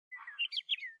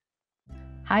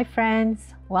Hi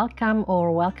friends,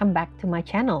 welcome back to my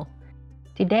channel.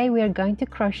 Today we are going to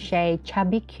crochet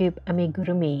Chubby Cube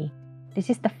Amigurumi. This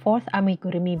is the fourth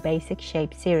amigurumi basic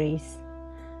shape series.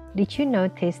 Did you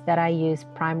notice that I use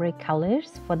primary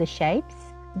colors for the shapes?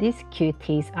 These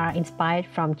cuties are inspired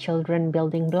from children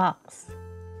building blocks.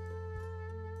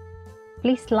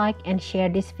 Please like and share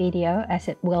this video as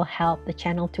it will help the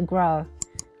channel to grow.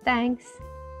 Thanks!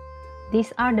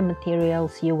 These are the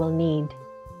materials you will need.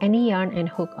 Any yarn and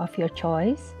hook of your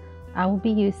choice. I will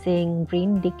be using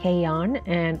green decay yarn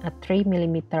and a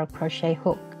 3mm crochet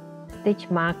hook, stitch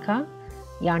marker,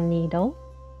 yarn needle,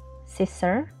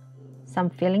 scissor, some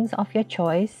fillings of your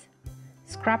choice,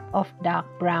 scrap of dark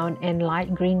brown and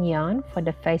light green yarn for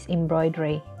the face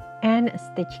embroidery, and a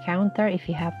stitch counter if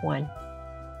you have one.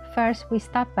 First, we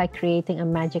start by creating a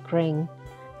magic ring.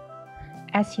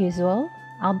 As usual,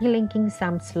 I'll be linking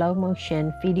some slow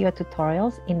motion video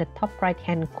tutorials in the top right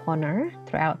hand corner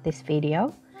throughout this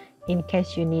video in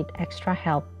case you need extra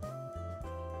help.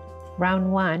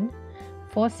 Round 1,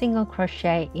 4 single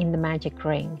crochet in the magic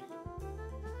ring.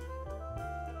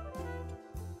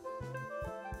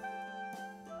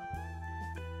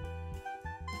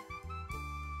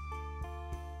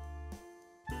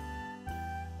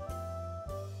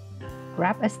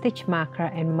 Grab a stitch marker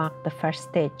and mark the first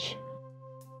stitch.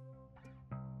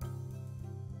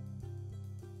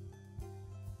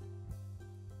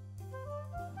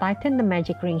 Tighten the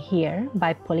magic ring here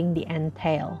by pulling the end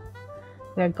tail.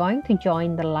 We are going to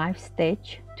join the live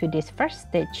stitch to this first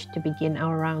stitch to begin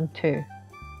our round 2.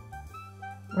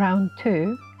 Round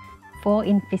 2, 4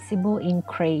 invisible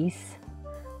increase.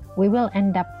 We will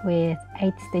end up with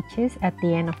 8 stitches at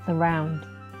the end of the round.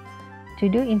 To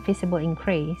do invisible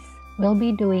increase, we'll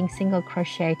be doing single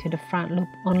crochet to the front loop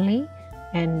only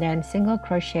and then single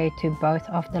crochet to both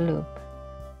of the loop.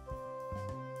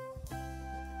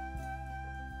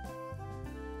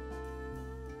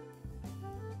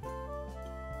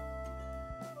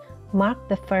 Mark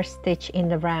the first stitch in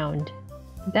the round.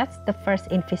 That's the first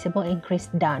invisible increase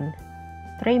done.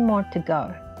 3 more to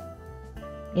go.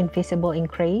 Invisible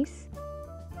increase,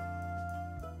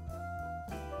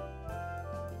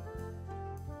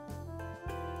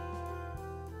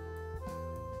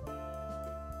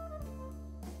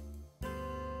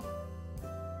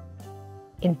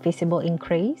 invisible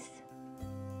increase,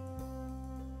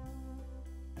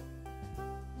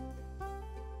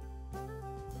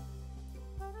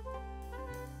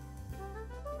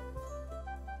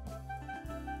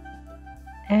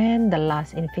 and the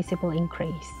last invisible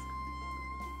increase.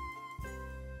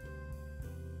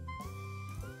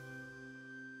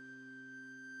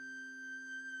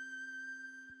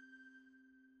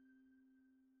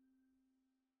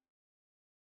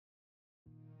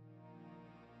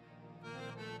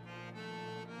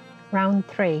 Round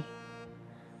 3,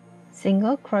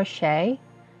 single crochet,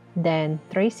 then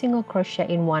 3 single crochet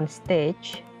in one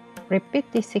stitch. Repeat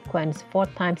this sequence 4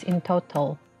 times in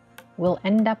total. We'll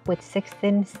end up with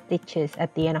 16 stitches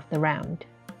at the end of the round.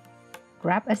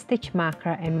 Grab a stitch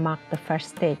marker and mark the first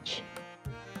stitch.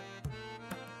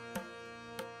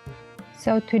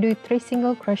 So to do 3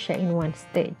 single crochet in one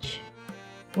stitch,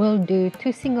 we'll do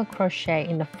 2 single crochet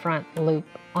in the front loop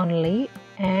only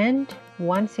and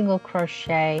 1 single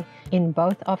crochet in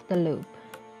both of the loop.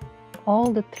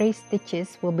 All the 3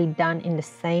 stitches will be done in the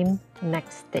same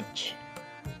next stitch.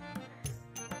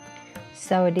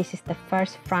 So this is the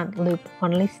first front loop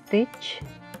only stitch.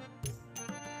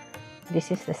 This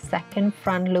is the second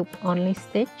front loop only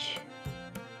stitch.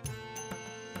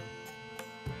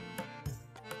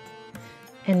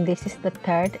 And this is the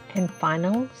third and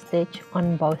final stitch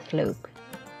on both loops.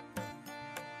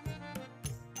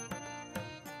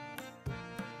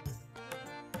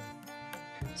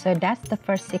 So that's the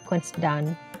first sequence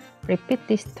done. Repeat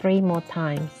this 3 more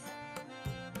times.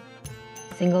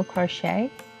 Single crochet,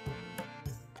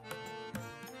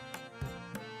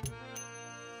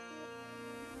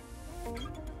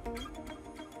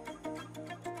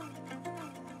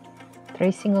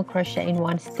 three single crochet in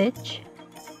one stitch,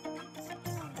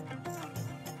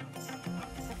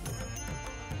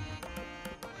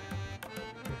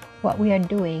 what we are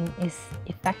doing is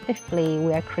effectively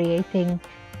we are creating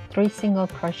 3 single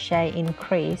crochet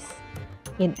increase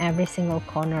in every single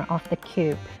corner of the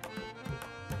cube.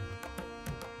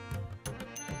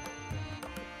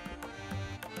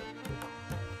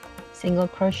 Single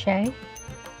crochet,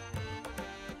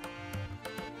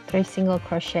 3 single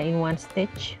crochet in one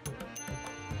stitch,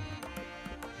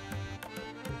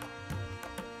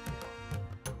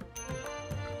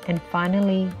 and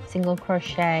finally single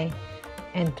crochet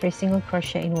and 3 single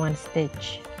crochet in one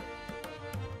stitch.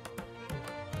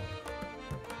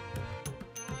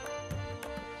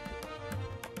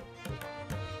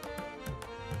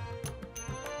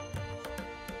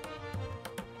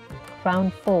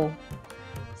 round 4,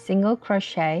 single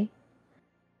crochet,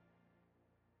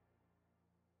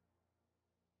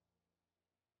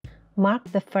 mark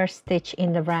the first stitch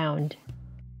in the round.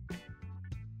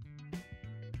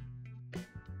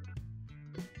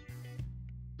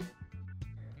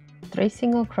 Three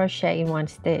single crochet in one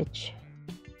stitch.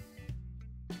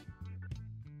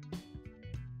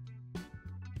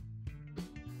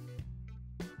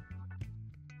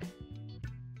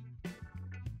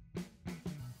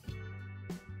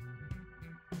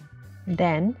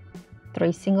 Then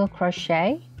 3 single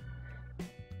crochet,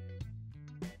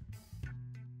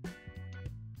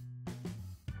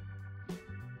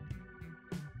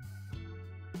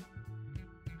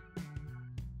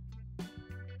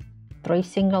 three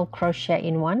single crochet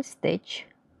in one stitch.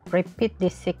 Repeat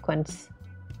this sequence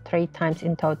 3 times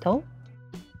in total.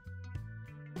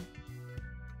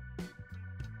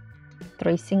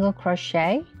 3 single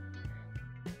crochet,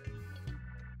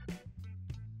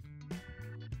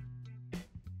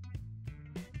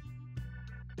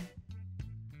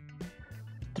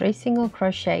 three single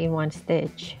crochet in one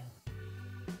stitch,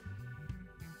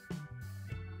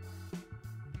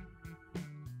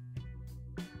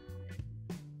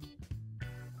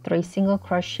 three single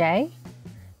crochet,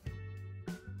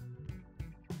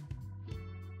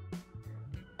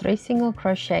 three single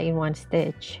crochet in one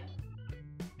stitch,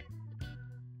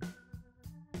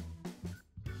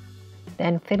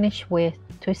 then finish with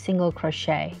 2 single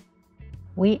crochet.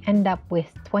 We end up with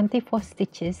 24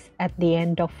 stitches at the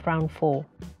end of round 4.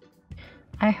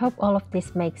 I hope all of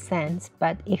this makes sense,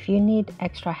 but if you need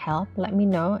extra help, let me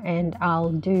know and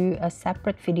I'll do a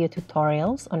separate video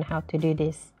tutorials on how to do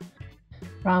this.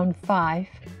 Round 5,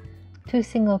 2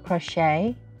 single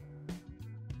crochet,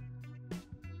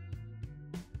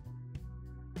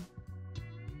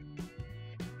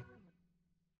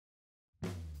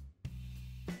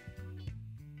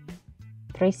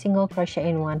 three single crochet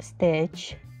in one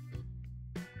stitch,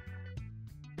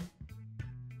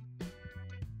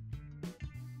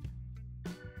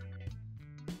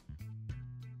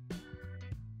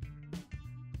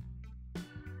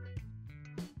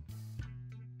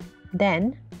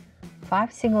 then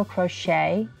 5 single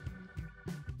crochet,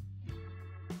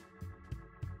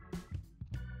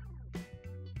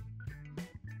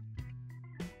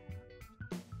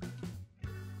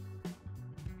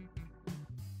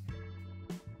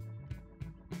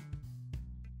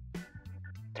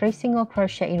 three single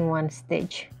crochet in one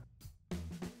stitch,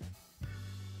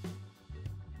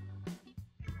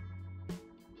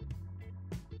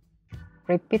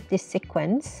 repeat this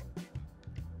sequence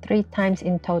 3 times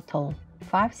in total.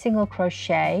 5 single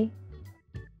crochet,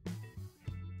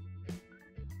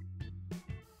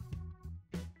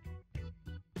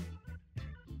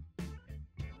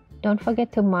 don't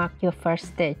forget to mark your first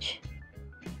stitch.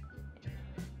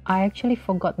 I actually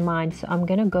forgot mine, so I'm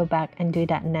gonna go back and do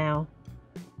that now.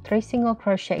 3 single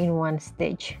crochet in one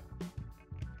stitch,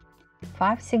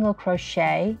 5 single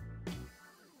crochet,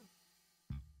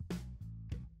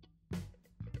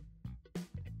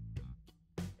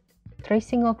 three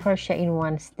single crochet in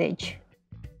one stitch,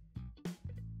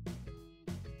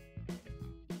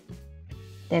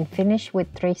 then finish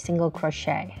with 3 single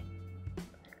crochet.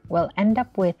 We'll end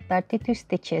up with 32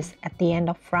 stitches at the end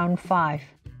of round 5.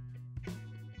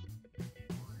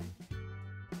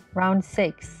 Round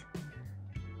 6,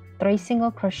 3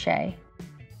 single crochet,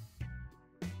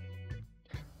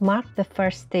 mark the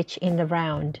first stitch in the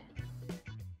round,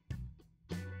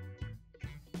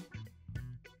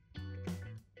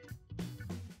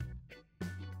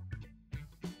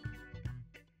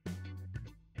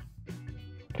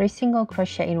 three single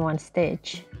crochet in one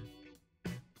stitch,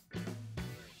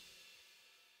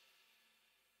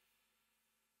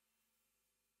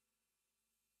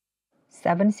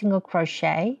 seven single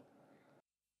crochet,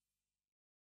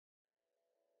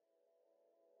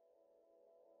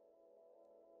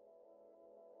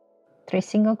 three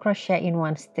single crochet in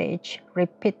one stitch.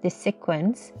 Repeat this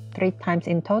sequence 3 times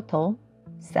in total.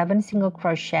 7 single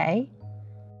crochet,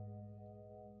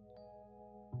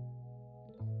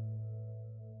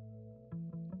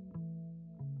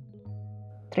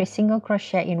 three single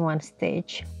crochet in one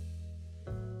stitch,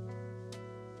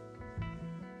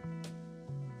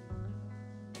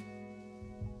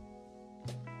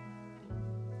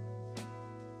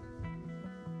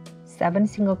 seven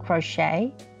single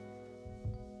crochet,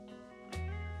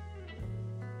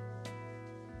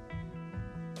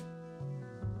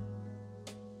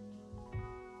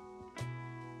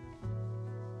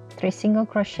 three single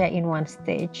crochet in one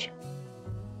stitch,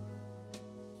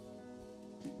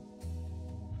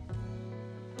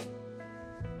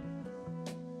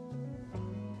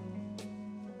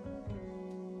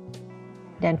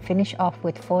 Then finish off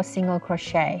with 4 single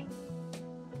crochet.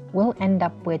 We'll end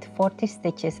up with 40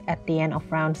 stitches at the end of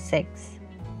round 6.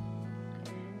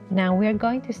 Now we're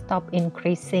going to stop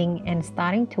increasing and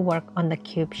starting to work on the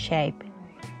cube shape.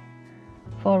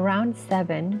 For round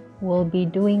 7, we'll be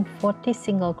doing 40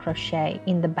 single crochet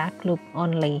in the back loop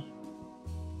only.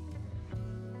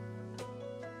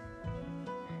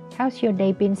 How's your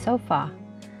day been so far?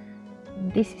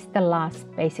 This is the last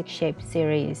basic shape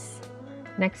series.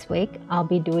 Next week, I'll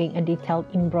be doing a detailed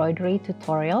embroidery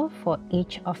tutorial for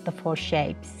each of the 4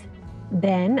 shapes.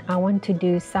 Then I want to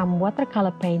do some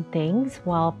watercolor paintings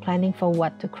while planning for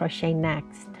what to crochet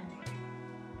next.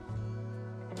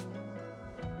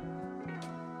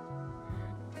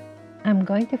 I'm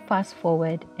going to fast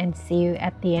forward and see you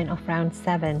at the end of round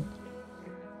 7.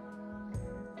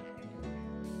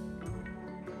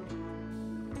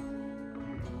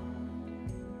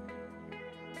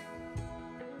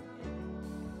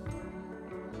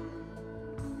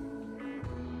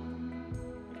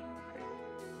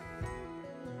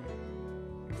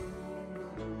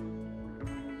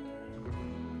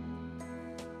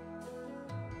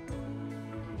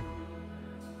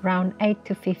 Round 8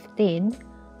 to 15,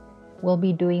 we'll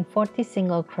be doing 40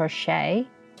 single crochet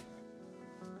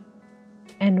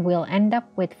and we'll end up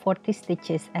with 40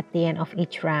 stitches at the end of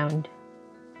each round.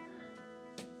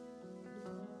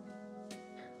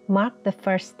 Mark the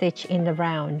first stitch in the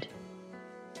round.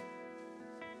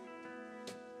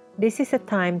 This is a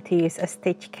time to use a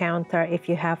stitch counter if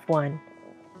you have one.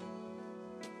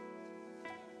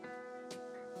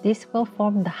 This will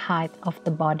form the height of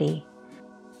the body.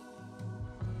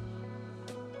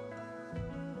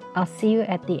 I'll see you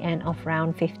at the end of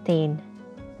round 15.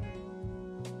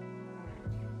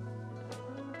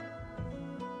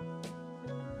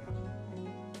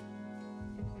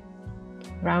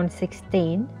 Round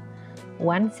 16,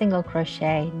 1 single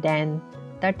crochet, then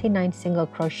 39 single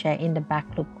crochet in the back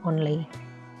loop only.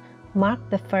 Mark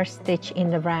the first stitch in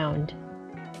the round.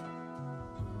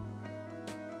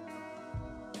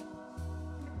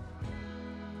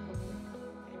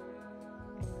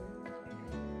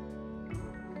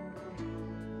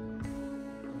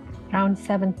 Round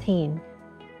 17,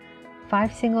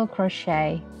 5 single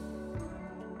crochet.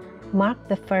 Mark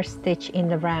the first stitch in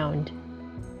the round.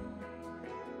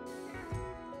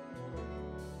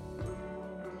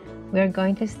 We're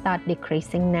going to start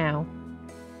decreasing now.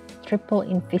 Triple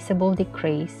invisible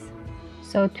decrease.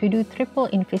 So to do triple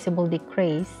invisible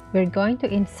decrease, we're going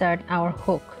to insert our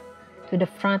hook to the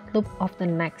front loop of the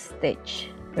next stitch.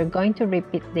 We're going to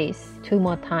repeat this 2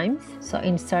 more times. So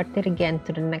insert it again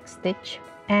to the next stitch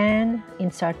and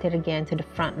insert it again to the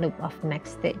front loop of the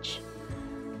next stitch.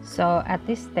 So at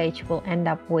this stage, we'll end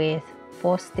up with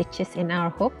 4 stitches in our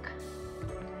hook.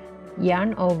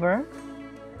 Yarn over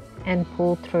and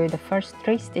pull through the first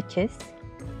 3 stitches.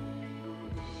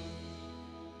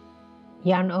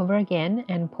 Yarn over again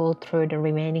and pull through the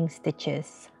remaining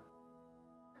stitches.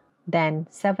 Then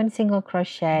 7 single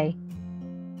crochet.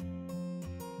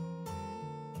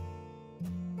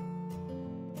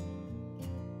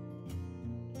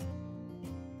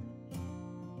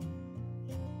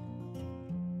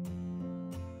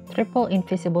 Triple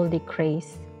invisible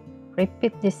decrease.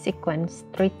 Repeat this sequence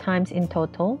 3 times in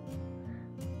total.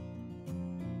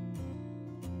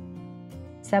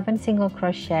 7 single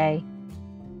crochet.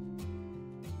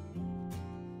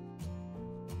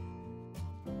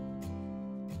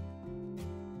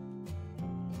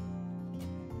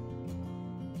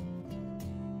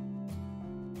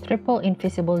 Triple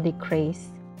invisible decrease.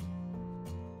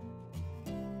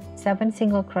 7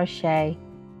 single crochet.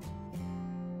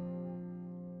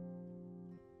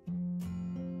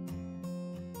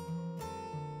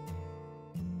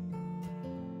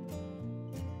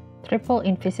 Triple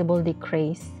invisible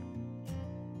decrease,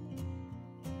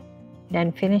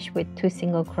 then finish with 2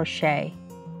 single crochet.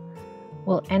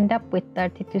 We'll end up with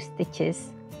 32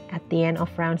 stitches at the end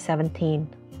of round 17.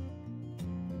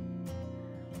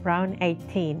 Round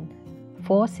 18,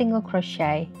 4 single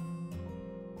crochet.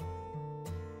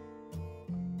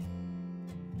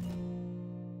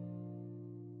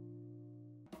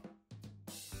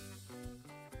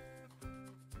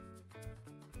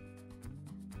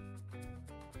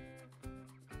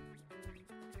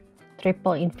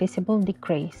 Triple invisible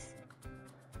decrease.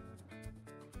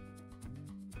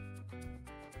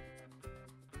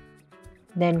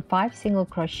 Then 5 single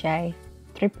crochet,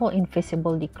 triple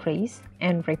invisible decrease,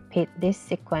 and repeat this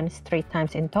sequence 3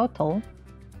 times in total.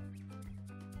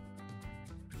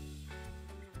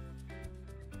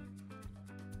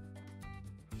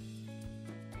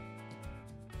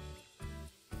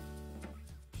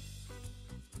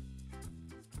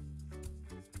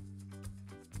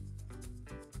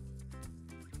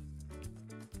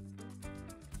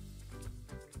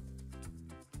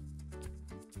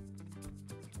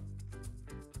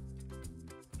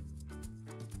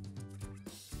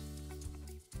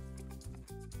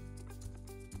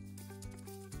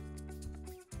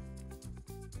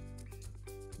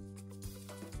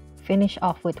 Finish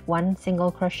off with 1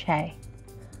 single crochet.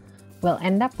 We'll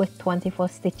end up with 24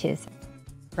 stitches.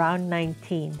 Round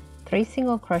 19. 3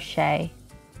 single crochet,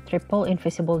 triple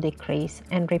invisible decrease,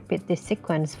 and repeat this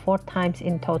sequence 4 times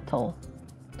in total.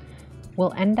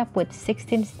 We'll end up with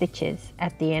 16 stitches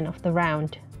at the end of the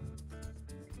round.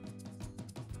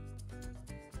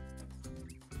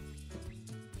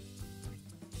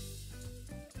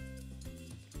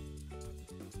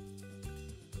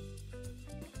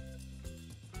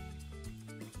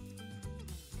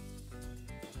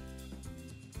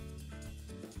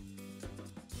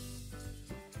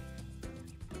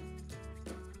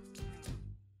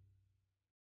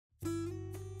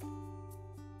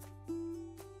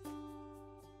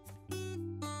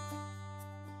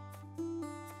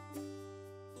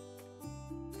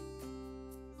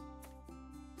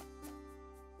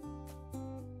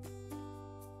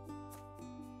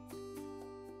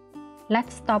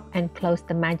 Let's stop and close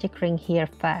the magic ring here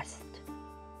first.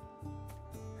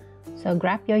 So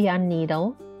grab your yarn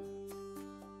needle,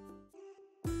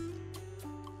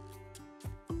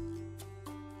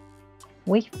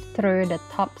 weave through the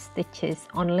top stitches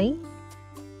only,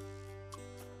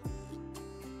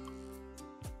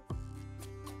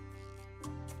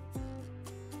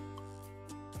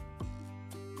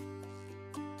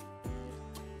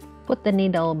 put the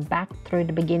needle back through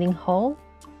the beginning hole,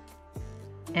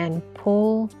 and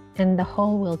pull, and the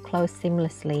hole will close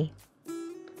seamlessly.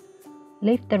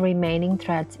 Leave the remaining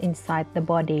threads inside the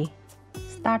body.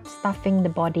 Start stuffing the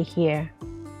body here.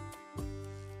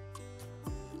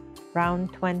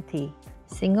 Round 20.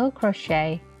 Single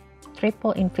crochet,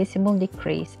 triple invisible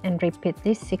decrease, and repeat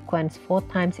this sequence 4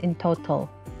 times in total.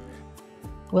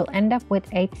 We'll end up with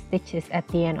 8 stitches at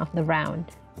the end of the round.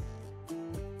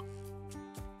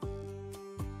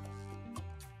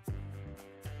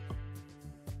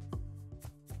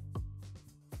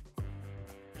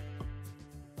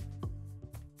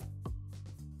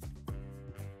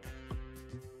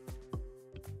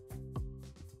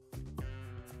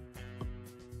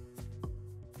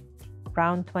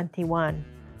 Round 21.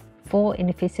 4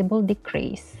 invisible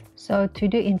decrease. So to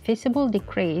do invisible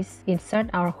decrease, insert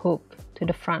our hook to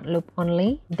the front loop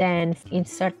only, then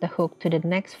insert the hook to the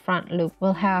next front loop.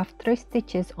 We'll have 3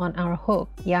 stitches on our hook.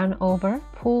 Yarn over,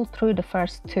 pull through the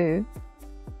first 2,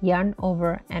 yarn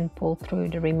over and pull through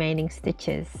the remaining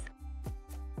stitches.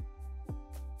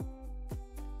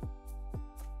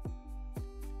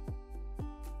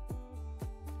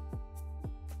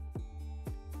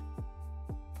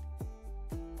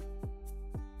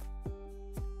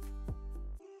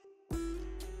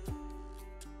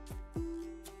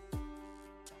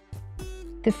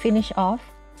 To finish off,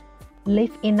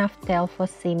 leave enough tail for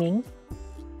seaming.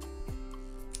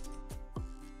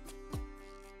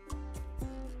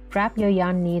 Grab your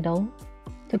yarn needle.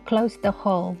 To close the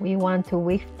hole, we want to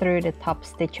weave through the top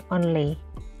stitch only.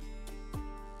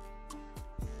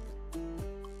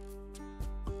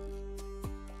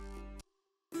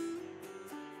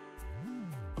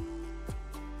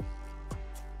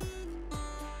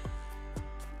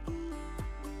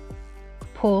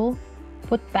 Pull.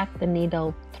 Put back the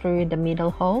needle through the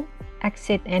middle hole,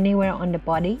 exit anywhere on the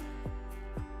body,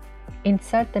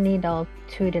 insert the needle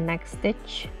to the next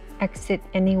stitch, exit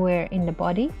anywhere in the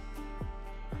body.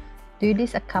 Do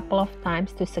this a couple of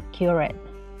times to secure it.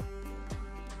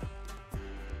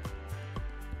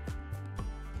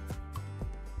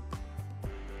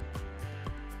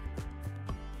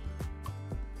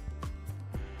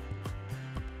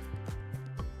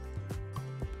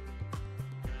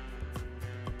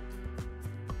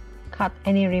 Cut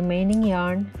any remaining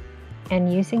yarn,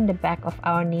 and using the back of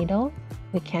our needle,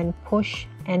 we can push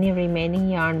any remaining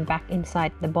yarn back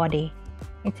inside the body.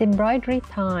 It's embroidery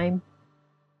time.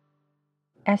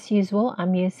 As usual,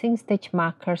 I'm using stitch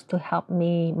markers to help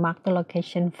me mark the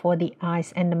location for the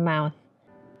eyes and the mouth.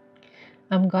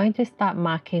 I'm going to start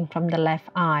marking from the left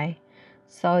eye.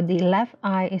 So the left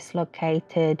eye is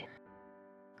located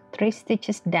 3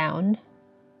 stitches down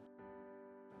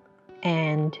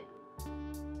and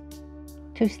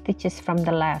 2 stitches from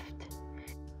the left.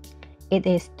 It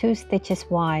is 2 stitches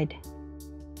wide.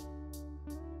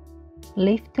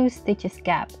 Leave 2 stitches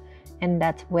gap, and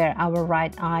that's where our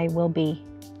right eye will be.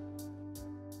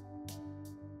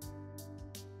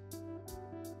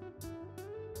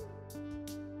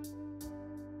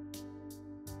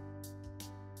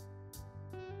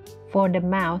 For the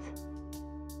mouth,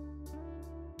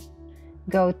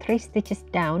 go 3 stitches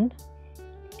down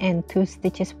and 2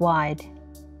 stitches wide.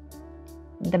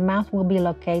 The mouth will be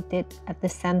located at the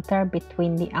center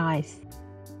between the eyes.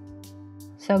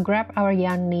 So grab our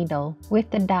yarn needle.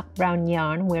 With the dark brown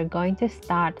yarn, we're going to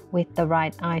start with the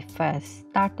right eye first.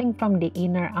 Starting from the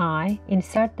inner eye,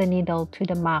 insert the needle to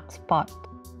the marked spot.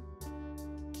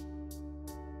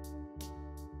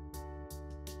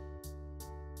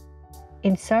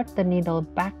 Insert the needle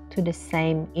back to the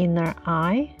same inner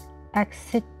eye.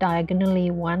 Exit diagonally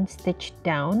 1 stitch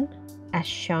down, as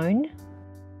shown.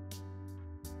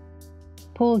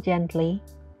 Pull gently.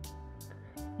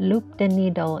 Loop the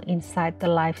needle inside the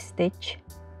live stitch,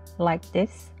 like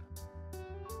this.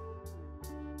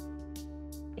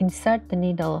 Insert the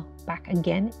needle back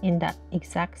again in that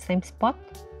exact same spot.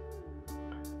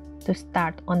 To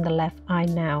start on the left eye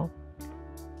now.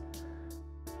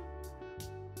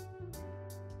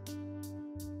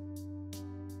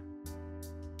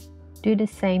 Do the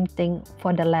same thing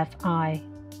for the left eye.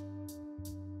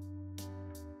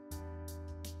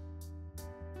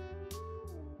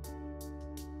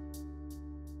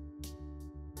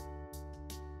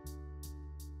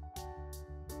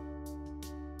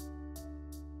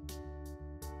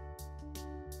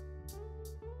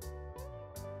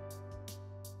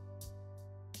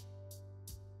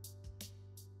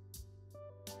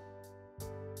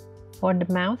 For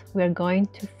the mouth, we're going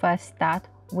to first start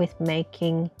with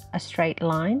making a straight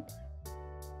line.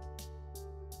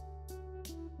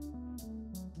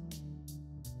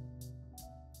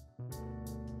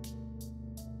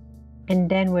 And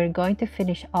then we're going to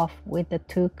finish off with the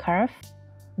 2 curves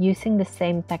using the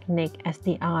same technique as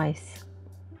the eyes.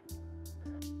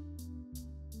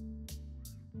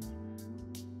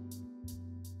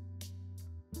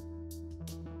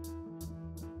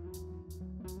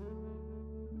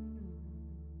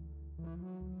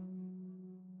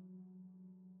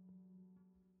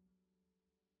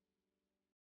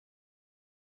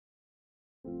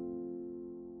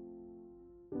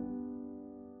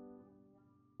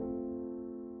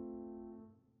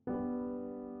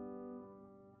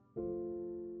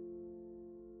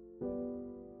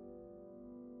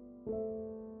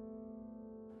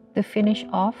 To finish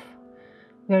off,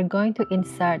 we're going to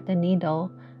insert the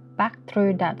needle back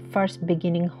through that first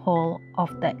beginning hole of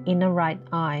the inner right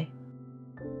eye.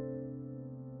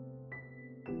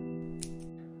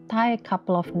 Tie a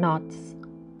couple of knots.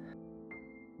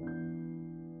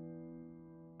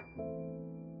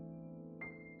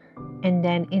 And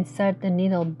then insert the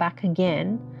needle back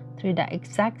again through the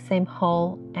exact same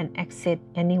hole and exit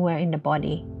anywhere in the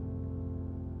body.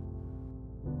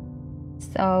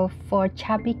 So for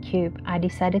Chubby Cube, I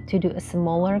decided to do a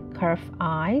smaller curved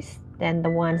eyes than the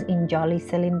ones in Jolly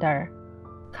Cylinder.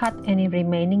 Cut any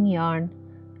remaining yarn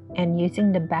and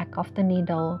using the back of the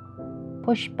needle,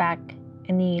 push back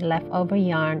any leftover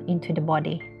yarn into the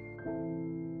body.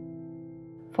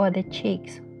 For the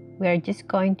cheeks, we're just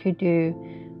going to do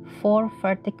 4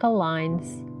 vertical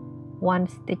lines, 1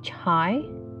 stitch high,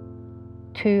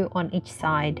 2 on each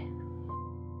side.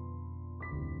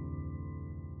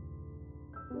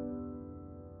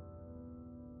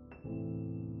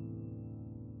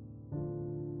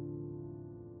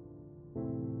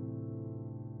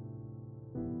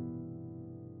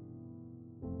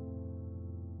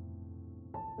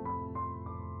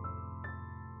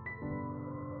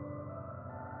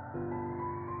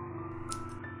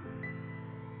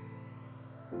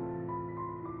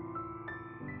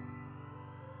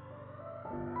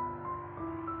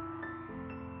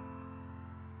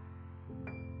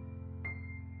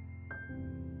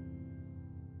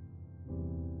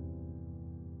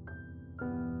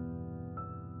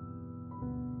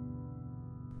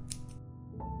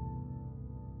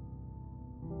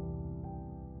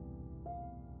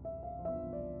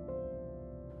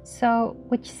 So,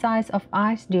 which size of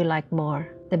eyes do you like more?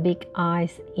 The big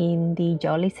eyes in the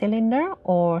Jolly Cylinder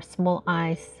or small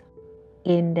eyes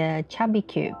in the Chubby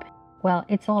Cube? Well,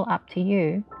 it's all up to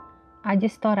you. I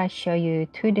just thought I'd show you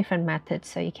 2 different methods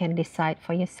so you can decide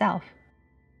for yourself.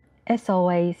 As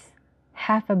always,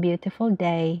 have a beautiful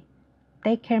day.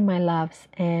 Take care, my loves,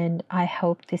 and I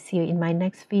hope to see you in my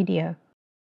next video.